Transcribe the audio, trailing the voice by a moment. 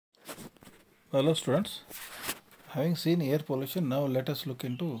Hello students, having seen air pollution, now let us look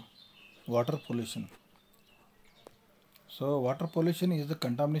into water pollution. So water pollution is the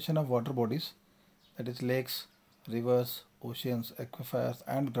contamination of water bodies, that is lakes, rivers, oceans, aquifers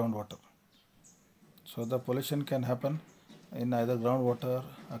and groundwater. So the pollution can happen in either groundwater,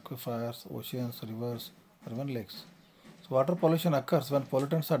 aquifers, oceans, rivers or even lakes. So water pollution occurs when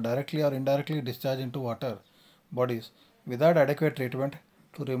pollutants are directly or indirectly discharged into water bodies without adequate treatment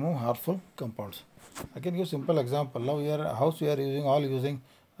to remove harmful compounds. I can give simple example. Now here house we are using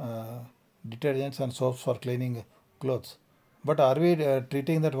detergents and soaps for cleaning clothes. But are we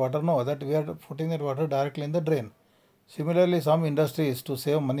treating that water? No, that we are putting that water directly in the drain. Similarly, some industries to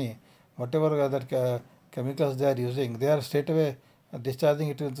save money, whatever other chemicals they are using, they are straight away discharging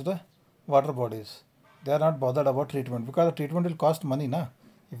it into the water bodies. They are not bothered about treatment because the treatment will cost money, na?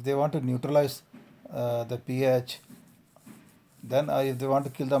 If they want to neutralize the pH, then if they want to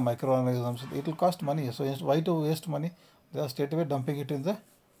kill the microorganisms, it will cost money. So why to waste money? They are straight away dumping it in the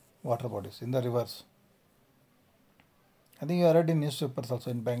water bodies, in the rivers. I think you read in newspapers also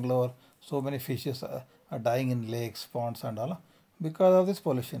in Bangalore, so many fishes are dying in lakes, ponds and all because of this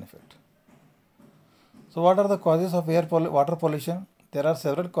pollution effect. So what are the causes of water pollution? There are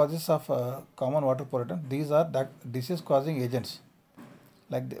several causes of common water pollutant. These are disease causing agents.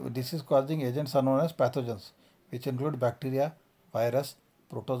 Like disease causing agents are known as pathogens, which include bacteria, virus,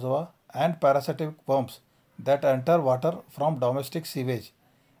 protozoa and parasitic worms that enter water from domestic sewage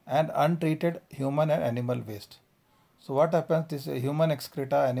and untreated human and animal waste. So what happens, this human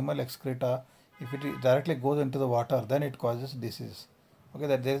excreta, animal excreta, if it directly goes into the water, then it causes disease. Okay,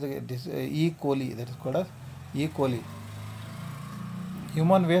 that there is E. coli, that is called as E. coli.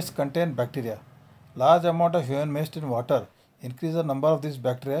 Human waste contain bacteria. Large amount of human waste in water increase the number of these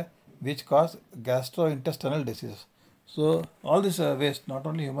bacteria which cause gastrointestinal disease. So all this waste, not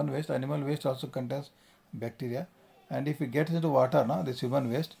only human waste, animal waste also contains bacteria. And if it gets into water, this human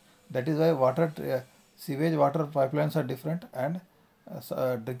waste, that is why sewage water pipelines are different and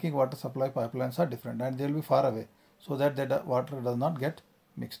drinking water supply pipelines are different, and they will be far away so that the water does not get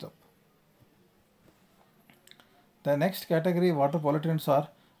mixed up. The next category water pollutants are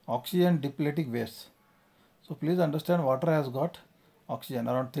oxygen depleting wastes. So please understand, water has got oxygen,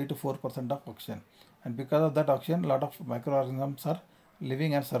 around 3 to 4% of oxygen, and because of that oxygen, a lot of microorganisms are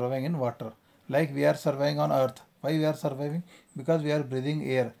living and surviving in water. Like we are surviving on earth. Why we are surviving? Because we are breathing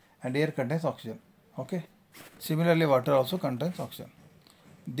air, and air contains oxygen. Okay. Similarly, water also contains oxygen.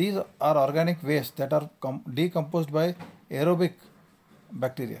 These are organic wastes that are decomposed by aerobic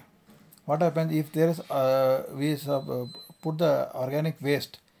bacteria. What happens if there is we put the organic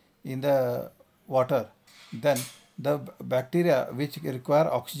waste in the water, then the bacteria which require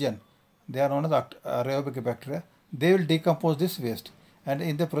oxygen, they are known as aerobic bacteria, they will decompose this waste, and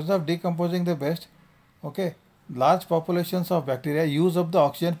in the process of decomposing the waste, okay, large populations of bacteria use up the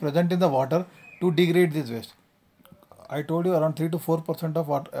oxygen present in the water to degrade this waste. I told you around 3 to 4%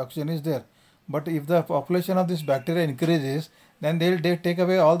 of oxygen is there, but if the population of this bacteria increases, then they will take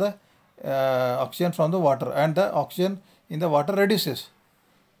away all the oxygen from the water, and the oxygen in the water reduces.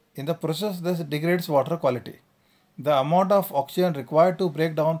 In the process, this degrades water quality. The amount of oxygen required to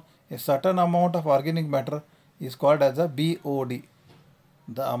break down a certain amount of organic matter is called as a BOD.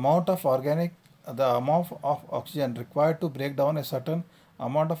 The amount of oxygen required to break down a certain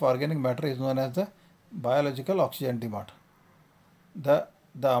amount of organic matter is known as the biological oxygen demand. The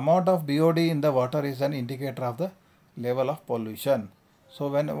amount of BOD in the water is an indicator of the level of pollution. So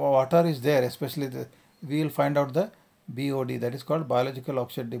when water is there, especially we will find out the BOD, that is called biological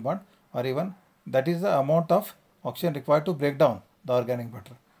oxygen demand, or even that is the amount of oxygen required to break down the organic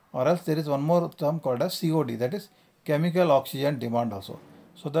matter. Or else there is one more term called as COD, that is chemical oxygen demand also.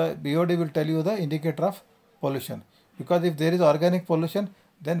 So the BOD will tell you the indicator of pollution, because if there is organic pollution,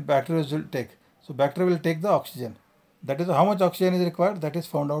 then bacteria will take. So bacteria will take the oxygen. That is how much oxygen is required, that is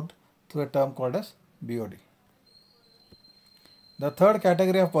found out through a term called as BOD. The third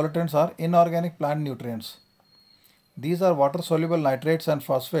category of pollutants are inorganic plant nutrients. These are water-soluble nitrates and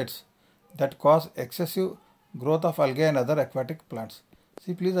phosphates that cause excessive growth of algae and other aquatic plants.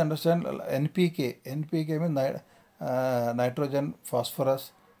 See, please understand NPK. NPK means nitrogen,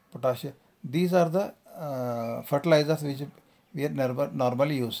 phosphorus, potassium. These are the fertilizers which we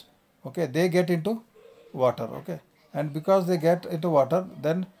normally use. Okay, they get into water. Okay, and because they get into water,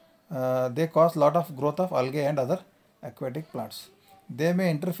 then they cause lot of growth of algae and other aquatic plants. They may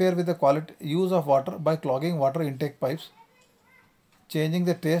interfere with the use of water by clogging water intake pipes, changing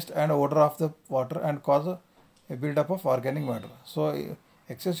the taste and odor of the water, and cause a buildup of organic matter. So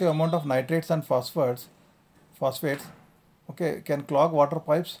excessive amount of nitrates and phosphates, okay, can clog water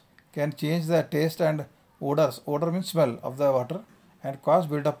pipes can change the taste and odors, odor means smell, of the water and cause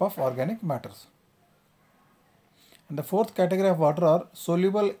buildup of organic matters. And the fourth category of water are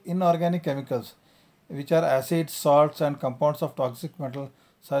soluble inorganic chemicals, which are acids, salts and compounds of toxic metal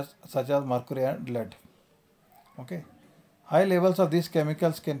such as mercury and lead. Okay. High levels of these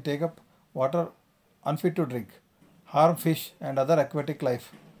chemicals can take up water unfit to drink, harm fish and other aquatic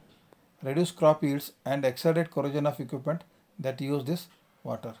life, reduce crop yields and accelerate corrosion of equipment that use this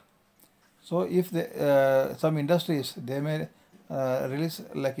water. So if some industries, they may release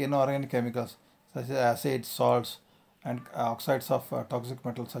like inorganic chemicals such as acids, salts and oxides of toxic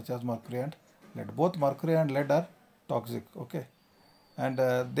metals such as mercury and lead. Both mercury and lead are toxic. Okay. And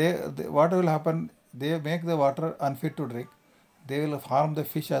what will happen, they make the water unfit to drink, they will harm the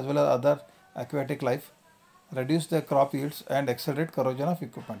fish as well as other aquatic life, reduce the crop yields and accelerate corrosion of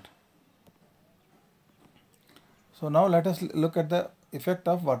equipment. So now let us look at the effect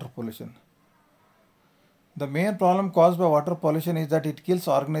of water pollution. The main problem caused by water pollution is that it kills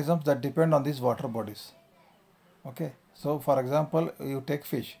organisms that depend on these water bodies. Okay, so for example, you take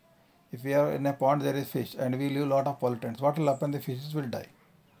fish. If we are in a pond, there is fish and we leave a lot of pollutants. What will happen? The fishes will die.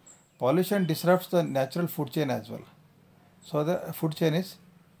 Pollution disrupts the natural food chain as well. So the food chain is,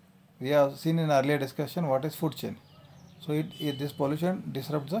 we have seen in earlier discussion what is food chain. So this pollution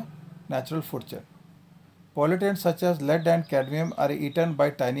disrupts the natural food chain. Pollutants such as lead and cadmium are eaten by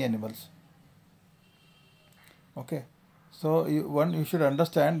tiny animals. Okay, so you should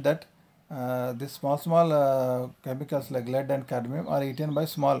understand that these small chemicals like lead and cadmium are eaten by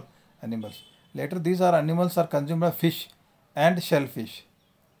small animals. Later these animals are consumed by fish and shellfish.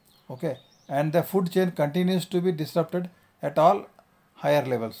 Okay, and the food chain continues to be disrupted at all higher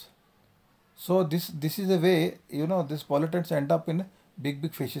levels. So this is the way, these pollutants end up in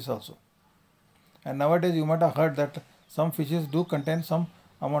big fishes also. And nowadays you might have heard that some fishes do contain some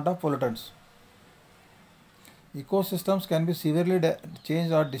amount of pollutants. Ecosystems can be severely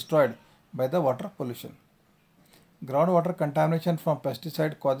changed or destroyed by the water pollution. Groundwater contamination from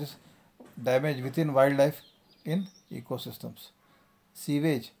pesticide causes damage within wildlife in ecosystems.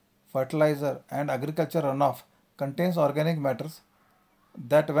 Sewage, fertilizer and agriculture runoff contains organic matters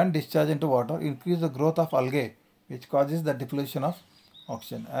that when discharged into water increase the growth of algae, which causes the depletion of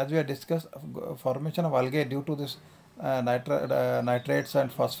oxygen. As we have discussed, formation of algae due to this nitrates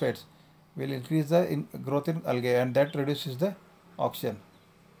and phosphates will increase the growth in algae, and that reduces the oxygen,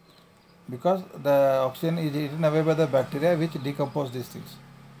 because the oxygen is eaten away by the bacteria which decompose these things.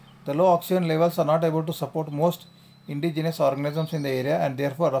 The low oxygen levels are not able to support most indigenous organisms in the area and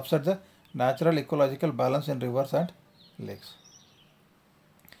therefore upset the natural ecological balance in rivers and lakes.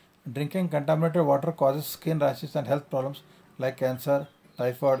 Drinking contaminated water causes skin rashes and health problems like cancer,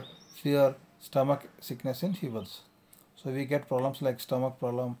 typhoid, fever, stomach sickness in humans. So we get problems like stomach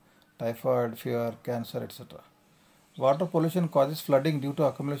problem, typhoid, fever, cancer, etc. Water pollution causes flooding due to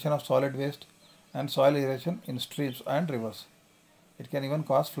accumulation of solid waste and soil erosion in streams and rivers. It can even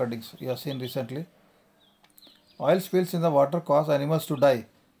cause floodings. You have seen recently. Oil spills in the water cause animals to die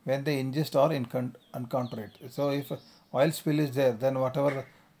when they ingest or encounter it. So if oil spill is there, then whatever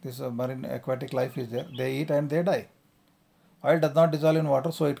this marine aquatic life is there, they eat and they die. Oil does not dissolve in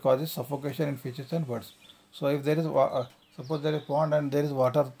water, so it causes suffocation in fishes and birds. So if there is, suppose there is a pond and there is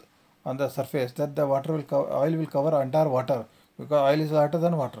water on the surface, that the oil will cover entire water, because oil is lighter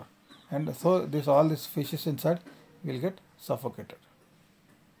than water, and so all these fishes inside will get suffocated.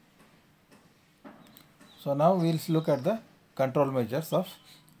 So now we will look at the control measures of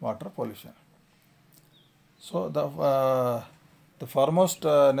water pollution. So the foremost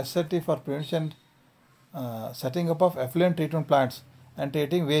necessity for prevention, setting up of effluent treatment plants and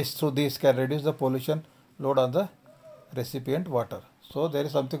treating waste through these can reduce the pollution load on the recipient water. So there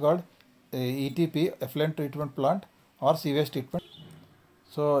is something called ETP, effluent treatment plant, or sewage treatment.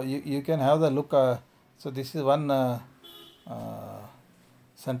 So you can have the look. So this is one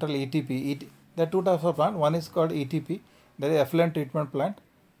central ETP. There are two types of plant. One is called ETP. There is effluent treatment plant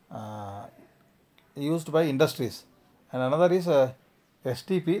used by industries, and another is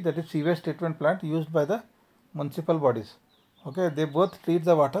STP, that is sewage treatment plant used by the municipal bodies. Okay, they both treat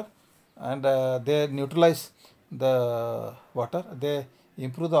the water and they neutralize the water. They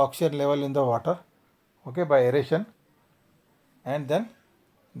improve the oxygen level in the water, okay, by aeration, and then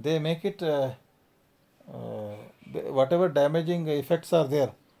they make it whatever damaging effects are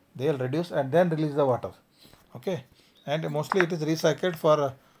there, they will reduce and then release the water. Okay, and mostly it is recycled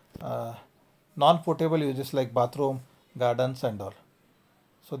for non-potable uses like bathroom, gardens and all.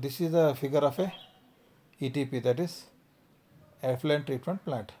 So this is the figure of a ETP, that is effluent treatment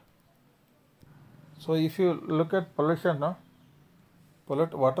plant. So if you look at pollution now,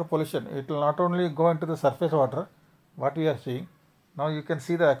 water pollution, it will not only go into the surface water, what we are seeing. Now you can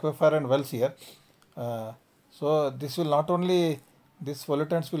see the aquifer and wells here. So this will not only, these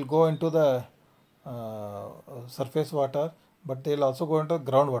pollutants will go into the surface water, but they will also go into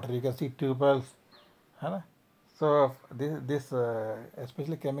groundwater. You can see tube wells. So this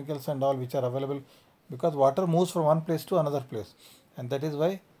especially chemicals and all which are available, because water moves from one place to another place, and that is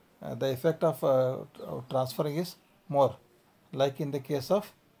why the effect of transferring is more, like in the case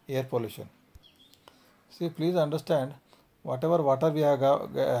of air pollution. See, please understand, whatever water we are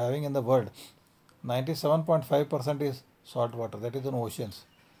having in the world, 97.5% is salt water, that is in oceans.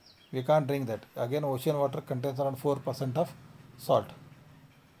 We can't drink that. Again, ocean water contains around 4% of salt.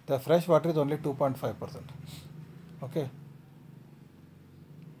 The fresh water is only 2.5%. Okay.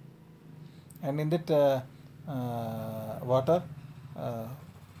 And in that water,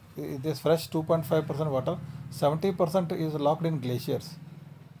 this fresh 2.5% water, 70% is locked in glaciers,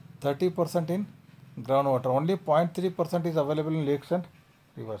 30% in groundwater, only 0.3% is available in lakes and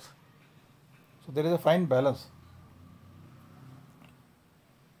rivers. So there is a fine balance.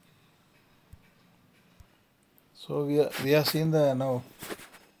 So we have seen the now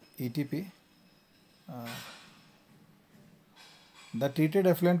ETP. The treated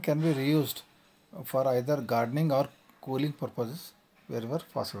effluent can be reused for either gardening or cooling purposes wherever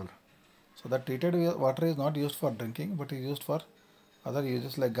possible. So the treated water is not used for drinking, but is used for other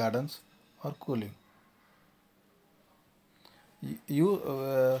uses like gardens or cooling.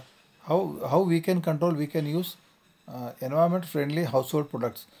 How we can control? We can use environment friendly household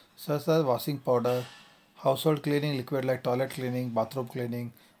products such as washing powder, household cleaning liquid like toilet cleaning, bathroom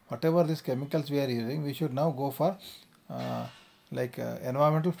cleaning. Whatever these chemicals we are using, we should now go for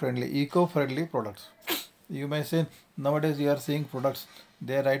environmental friendly, eco friendly products. You may say nowadays you are seeing products,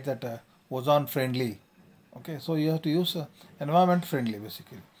 they write that ozone friendly. Okay, so you have to use environment friendly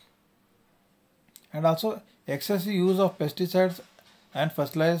basically. And also excessive use of pesticides and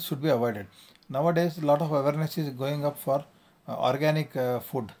fertilizers should be avoided. Nowadays a lot of awareness is going up for organic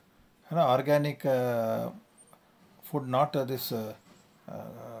food. Organic food, not this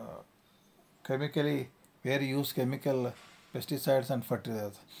chemically, where you use chemical pesticides and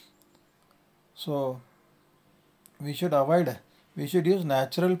fertilizers. So we should use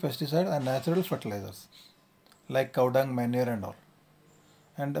natural pesticides and natural fertilizers like cow dung, manure and all.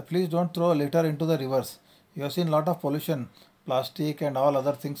 And please don't throw litter into the rivers. You have seen a lot of pollution, plastic and all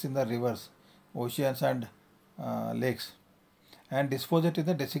other things in the rivers, oceans and lakes, and dispose it in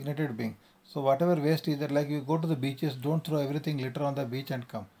the designated bin. So whatever waste is there, like you go to the beaches, don't throw everything litter on the beach and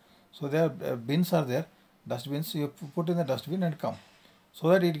come. So there bins are there, dustbins, you put in the dustbin and come, so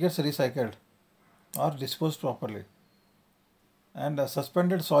that it gets recycled or disposed properly. And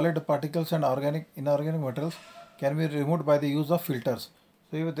suspended solid particles and inorganic materials can be removed by the use of filters.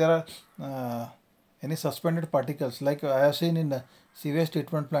 So if there are any suspended particles, like I have seen in the sewage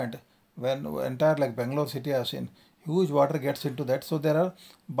treatment plant, when entire like Bangalore city I have seen, huge water gets into that. So there are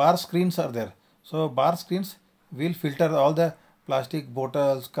bar screens are there. So bar screens will filter all the plastic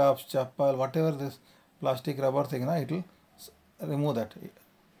bottles, cups, chappal, whatever this plastic rubber thing, it will remove that.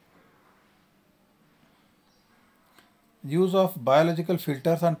 Use of biological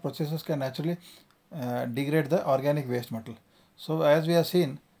filters and processes can naturally degrade the organic waste material. So as we have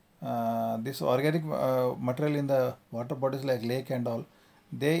seen, this organic material in the water bodies like lake and all,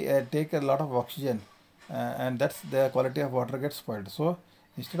 they take a lot of oxygen, and that's the quality of water gets spoiled. So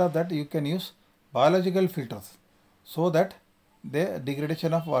instead of that, you can use biological filters, so that the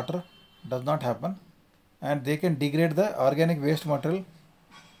degradation of water does not happen, and they can degrade the organic waste material.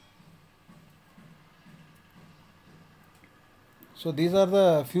 So these are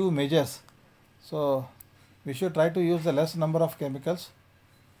the few measures. So we should try to use the less number of chemicals,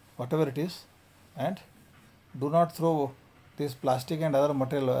 whatever it is, and do not throw this plastic and other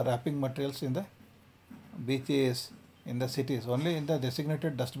material, wrapping materials in the beaches, in the cities. Only in the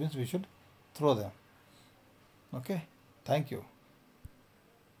designated dustbins we should throw them. Okay, thank you.